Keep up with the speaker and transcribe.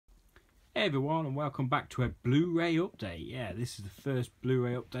Hey everyone, and welcome back to a Blu-ray update. Yeah, this is the first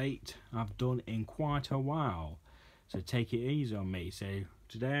Blu-ray update I've done in quite a while, so take it easy on me. So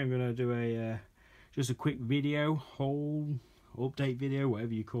today I'm going to do just a quick video, haul, update video,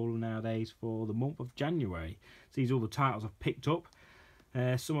 whatever you call them nowadays, for the month of January. So these are all the titles I've picked up.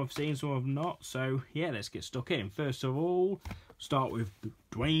 Some I've seen, some I've not. So yeah, let's get stuck in. First of all, start with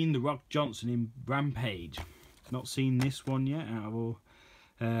Dwayne "The Rock" Johnson in Rampage. Not seen this one yet out of all.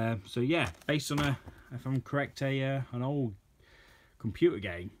 So yeah, based on if I'm correct, an old computer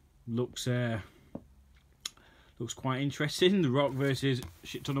game. Looks quite interesting. The Rock versus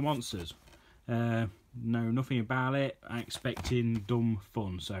shit ton of monsters. Know nothing about it. I'm expecting dumb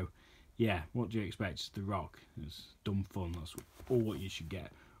fun. So yeah, what do you expect? It's The Rock. It's dumb fun. That's all what you should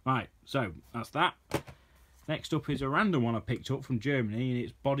get. Right, so that's that. Next up is a random one I picked up from Germany, and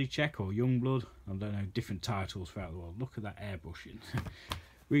it's Body Check or Youngblood. I don't know, different titles throughout the world. Look at that airbrushing.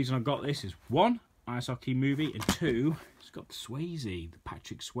 Reason I got this is 1, ice hockey movie, and 2, it's got Swayze, the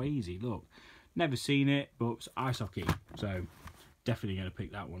Patrick Swayze. Look, never seen it, but it's ice hockey, so definitely going to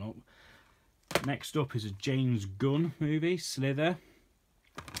pick that one up. Next up is a James Gunn movie, Slither.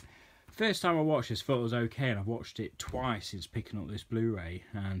 First time I watched this, thought it was okay, and I've watched it twice since picking up this Blu-ray,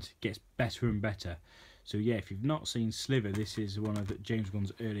 and it gets better and better. So yeah, if you've not seen Slither, this is one of James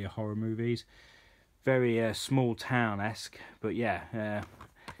Gunn's earlier horror movies. Very small town-esque, but yeah,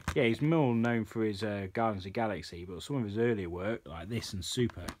 he's more known for his Guardians of the Galaxy, but some of his earlier work, like this and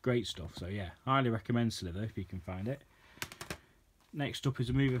Super, great stuff. So yeah, highly recommend Slither if you can find it. Next up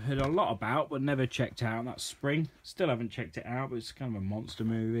is a movie I've heard a lot about, but never checked out, and that's Spring. Still haven't checked it out, but it's kind of a monster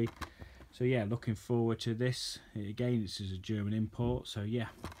movie. So yeah, looking forward to this. Again, this is a German import, so yeah,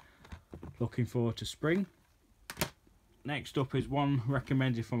 looking forward to Spring. Next up is one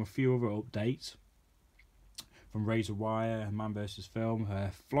recommended from a few other updates. From Razor Wire, Man vs. Film,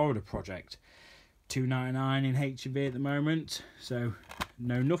 Florida Project, $2.99 in HMV at the moment. So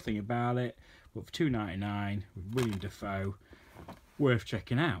know nothing about it, but for $2.99 with William Dafoe, worth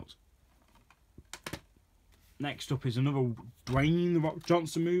checking out. Next up is another Dwayne "The Rock"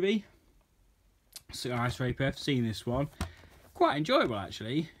 Johnson movie, Skyscraper. I've seen this one, quite enjoyable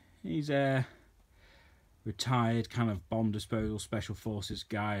actually. He's a retired kind of bomb disposal special forces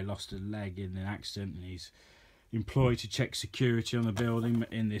guy, lost a leg in an accident, and he's employed to check security on the building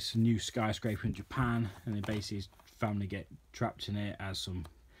in this new skyscraper in Japan, and then basically his family get trapped in it as some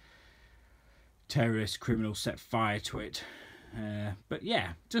terrorist criminals set fire to it. But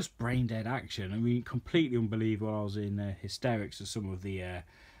yeah, just brain dead action. I mean, completely unbelievable. I was in hysterics at some of the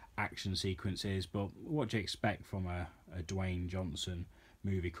action sequences, but what do you expect from a Dwayne Johnson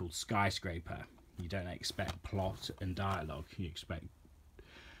movie called Skyscraper? You don't expect plot and dialogue, you expect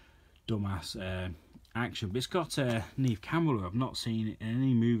dumbass action. But it's got Neve Campbell, who I've not seen in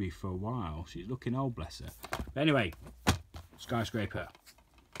any movie for a while. She's looking old, bless her. But anyway, Skyscraper.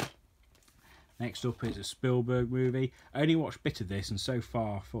 Next up is a Spielberg movie. I only watched a bit of this, and so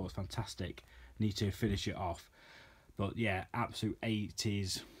far I thought it was fantastic. Need to finish it off. But yeah, absolute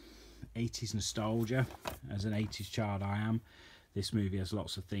 80s nostalgia. As an 80s child I am, this movie has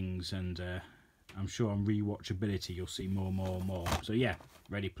lots of things, and I'm sure on rewatchability you'll see more. So yeah,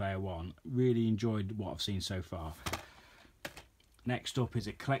 Ready Player One. Really enjoyed what I've seen so far. Next up is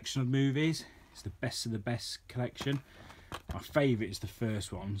a collection of movies. It's the best of the best collection. My favourite is the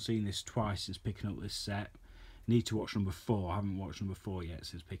first one. I've seen this twice since picking up this set. Need to watch number 4. I haven't watched number 4 yet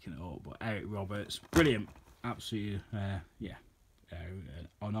since picking it up. But Eric Roberts, brilliant. Absolutely,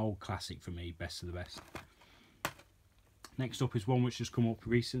 an old classic for me. Best of the best. Next up is one which has come up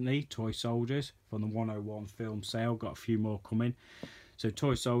recently, Toy Soldiers, from the 101 film sale. Got a few more coming. So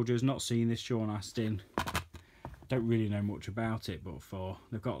Toy Soldiers, not seen this, Sean Astin. Don't really know much about it, but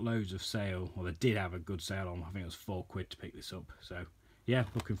they've got loads of sale, or they did have a good sale on. I think it was £4 to pick this up. So yeah,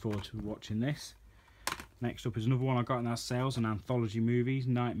 looking forward to watching this. Next up is another one I got in our sales, an anthology movies,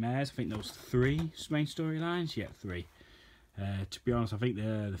 Nightmares. I think there was 3 main storylines. Yeah, 3. To be honest, I think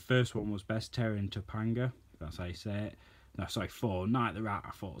the first one was best, Terror in Topanga, if that's how you say it. No, sorry, 4. Night the Rat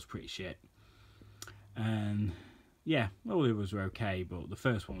I thought was pretty shit. And yeah, all the others were okay, but the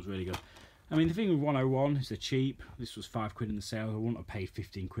first one was really good. I mean, the thing with 101 is they're cheap. This was £5 in the sale. I wouldn't have paid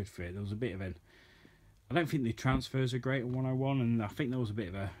 15 quid for it. There was a bit of an... I don't think the transfers are great on 101, and I think there was a bit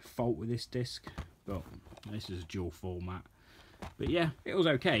of a fault with this disc, but this is a dual format. But yeah, it was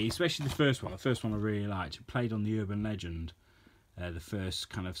okay, especially the first one. The first one I really liked. It played on the urban legend, the first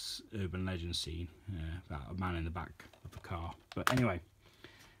kind of urban legend scene about a man in the back of a car. But anyway,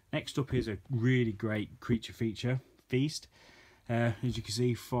 next up is a really great creature feature, Feast. As you can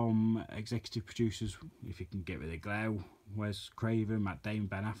see from executive producers, if you can get rid of the glare, Wes Craven, Matt Damon,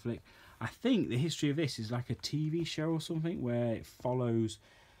 Ben Affleck. I think the history of this is like a TV show or something where it follows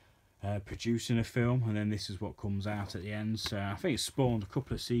producing a film, and then this is what comes out at the end. So I think it spawned a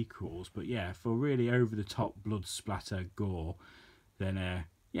couple of sequels, but yeah, for really over the top blood splatter gore, then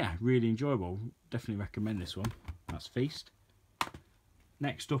yeah, really enjoyable. Definitely recommend this one. That's Feast.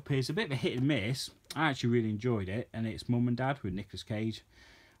 Next up is a bit of a hit and miss. I actually really enjoyed it, and it's Mum and Dad with Nicolas Cage.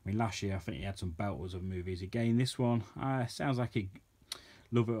 I mean, last year I think he had some belters of movies. Again, this one sounds like a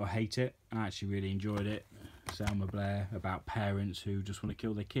love it or hate it. I actually really enjoyed it. Selma Blair, about parents who just want to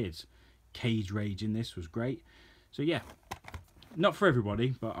kill their kids. Cage rage in this was great. So yeah, not for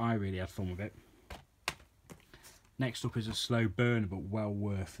everybody, but I really had fun with it. Next up is a slow burn, but well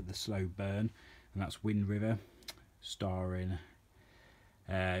worth the slow burn, and that's Wind River, starring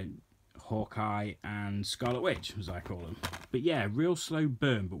Hawkeye and Scarlet Witch, as I call them. But yeah, real slow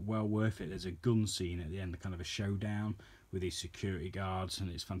burn, but well worth it. There's a gun scene at the end, kind of a showdown with these security guards, and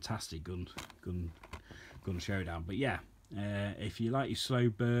it's fantastic gun showdown. But yeah, if you like your slow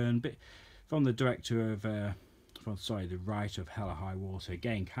burn, bit from the director of the writer of Hell or High Water,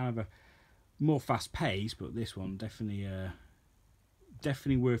 again kind of a more fast pace, but this one definitely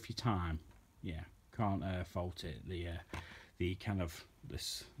worth your time. Yeah, can't fault it. The kind of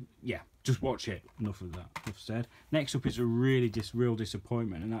this, yeah, just watch it. Enough of that. Enough said. Next up is a real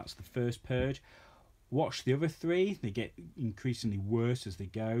disappointment, and that's The First Purge. Watch the other three; they get increasingly worse as they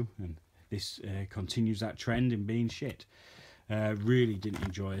go, and this continues that trend in being shit. Really didn't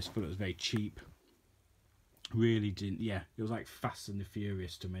enjoy this. Thought it was very cheap. Really didn't. Yeah, it was like Fast and the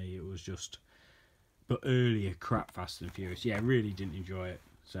Furious to me. It was just, but earlier crap Fast and the Furious. Yeah, really didn't enjoy it.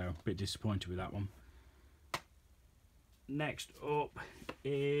 So a bit disappointed with that one. Next up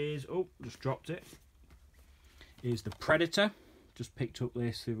is, oh, just dropped it, is The Predator. Just picked up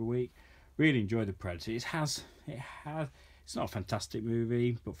this the other week. Really enjoyed The Predator. It's not a fantastic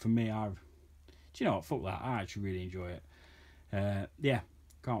movie, but for me, do you know what, fuck that, I actually really enjoy it. Yeah,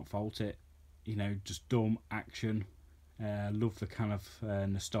 can't fault it. You know, just dumb action. Love the kind of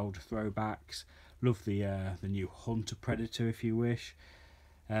nostalgia throwbacks. Love the new Hunter Predator, if you wish.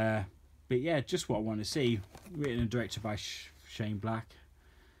 But yeah, just what I want to see. Written and directed by Shane Black.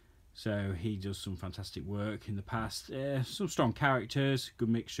 So he does some fantastic work in the past. Some strong characters, good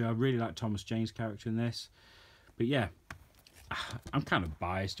mixture. I really like Thomas Jane's character in this. But yeah, I'm kind of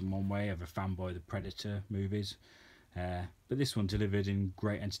biased in one way. I'm a fanboy of the Predator movies. But this one delivered in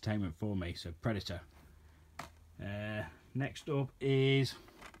great entertainment for me. So Predator. Next up is,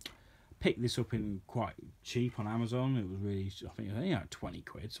 picked this up in quite cheap on Amazon. It was really, I think it was only like 20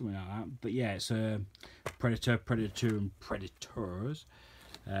 quid, something like that. But yeah, it's Predator, Predator and Predators.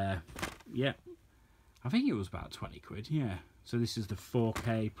 Yeah, I think it was about 20 quid, yeah. So this is the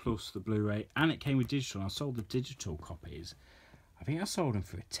 4K plus the Blu-ray, and it came with digital. I sold the digital copies. I think I sold them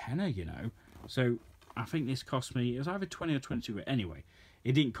for a tenner, you know. So I think this cost me, it was either 20 or 22, but anyway,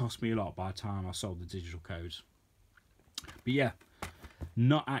 it didn't cost me a lot by the time I sold the digital codes. But yeah,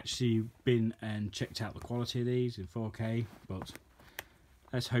 not actually been and checked out the quality of these in 4K, but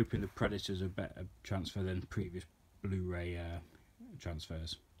let's hope the Predators are better transfer than previous Blu-ray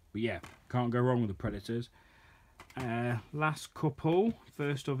transfers. But yeah, can't go wrong with the Predators. Last couple.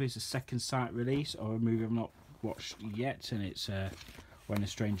 First off is a Second Sight release of a movie I've not watched yet, and it's When a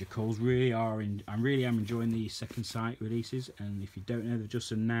Stranger Calls. I really am enjoying the Second Sight releases, and if you don't know, they've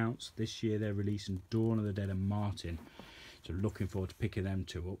just announced this year they're releasing Dawn of the Dead and Martin. So looking forward to picking them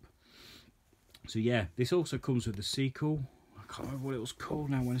two up. So yeah, this also comes with the sequel. I can't remember what it was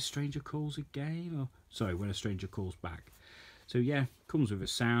called now. When a Stranger Calls Again, or sorry, When a Stranger Calls Back. So yeah, comes with a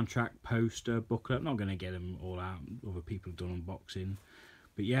soundtrack, poster, booklet. I'm not going to get them all out. Other people have done unboxing.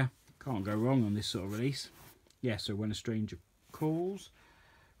 But yeah, can't go wrong on this sort of release. Yeah, so When a Stranger Calls.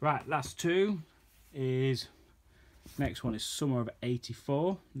 Right, last two is, next one is Summer of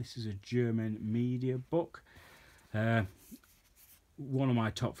 '84. This is a German media book. One of my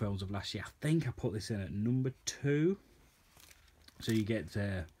top films of last year. I think I put this in at number 2. So you get,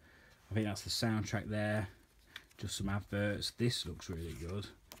 I think that's the soundtrack there. Just some adverts. This looks really good.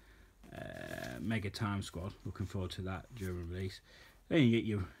 Mega Time Squad. Looking forward to that German release. Then you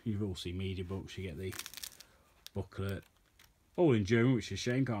get you've all seen media books. You get the booklet, all in German, which is a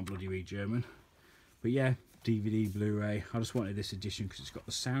shame. Can't bloody read German. But yeah, DVD, Blu-ray. I just wanted this edition because it's got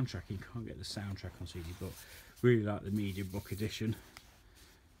the soundtrack. You can't get the soundtrack on CD, but really like the media book edition.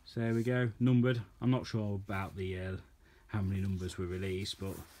 So there we go, numbered. I'm not sure about the how many numbers were released,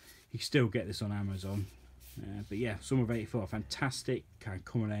 but you can still get this on Amazon. But yeah, Summer of '84, fantastic kind of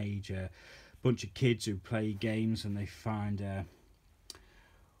coming age, bunch of kids who play games, and they find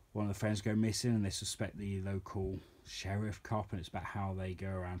one of the friends go missing, and they suspect the local sheriff cop, and it's about how they go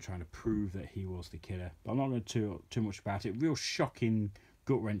around trying to prove that he was the killer. But I'm not going to talk too much about it. Real shocking,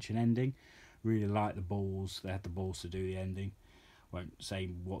 gut-wrenching ending. Really like the balls. They had the balls to do the ending. Won't say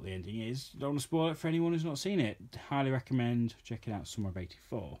what the ending is. Don't want to spoil it for anyone who's not seen it. Highly recommend checking out Summer of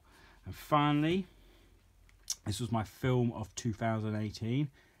 '84. And finally, this was my film of 2018,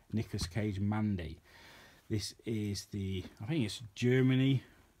 Nicolas Cage Mandy. This is I think it's Germany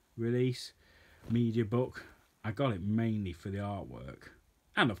release, media book. I got it mainly for the artwork.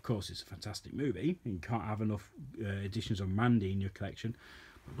 And of course it's a fantastic movie. You can't have enough editions of Mandy in your collection.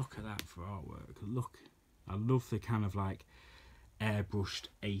 But look at that for artwork. Look, I love the kind of like airbrushed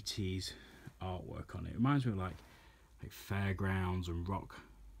 80s artwork on it. It reminds me of like Fairgrounds and rock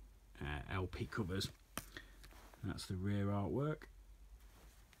LP covers. That's the rear artwork.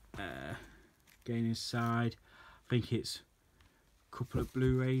 Again inside, I think it's a couple of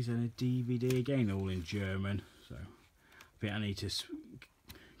Blu-rays and a DVD, again all in German, so I think I need to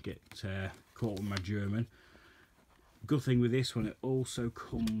get caught with my German. Good thing with this one, it also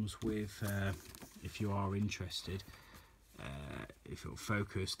comes with, if you are interested, if it'll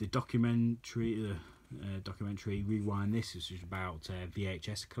focus, the documentary Rewind This is about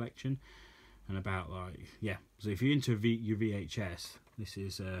VHS collection, and about like, yeah, so if you're into your VHS, this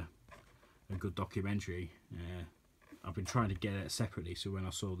is a good documentary. I've been trying to get it separately, so when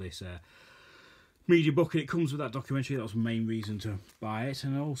I saw this media book and it comes with that documentary, that was the main reason to buy it.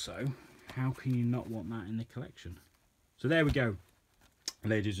 And also, how can you not want that in the collection? So there we go,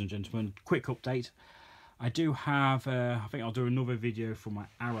 ladies and gentlemen, quick update. I do have, I think I'll do another video for my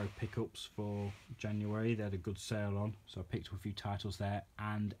Arrow pickups for January. They had a good sale on, so I picked up a few titles there,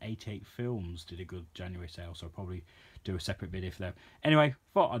 and 88 Films did a good January sale, so I'll probably do a separate video for them. Anyway,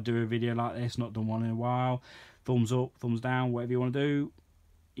 thought I'd do a video like this, not done one in a while. Thumbs up, thumbs down, whatever you want to do.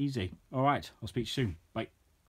 Easy. Alright, I'll speak to you soon. Bye.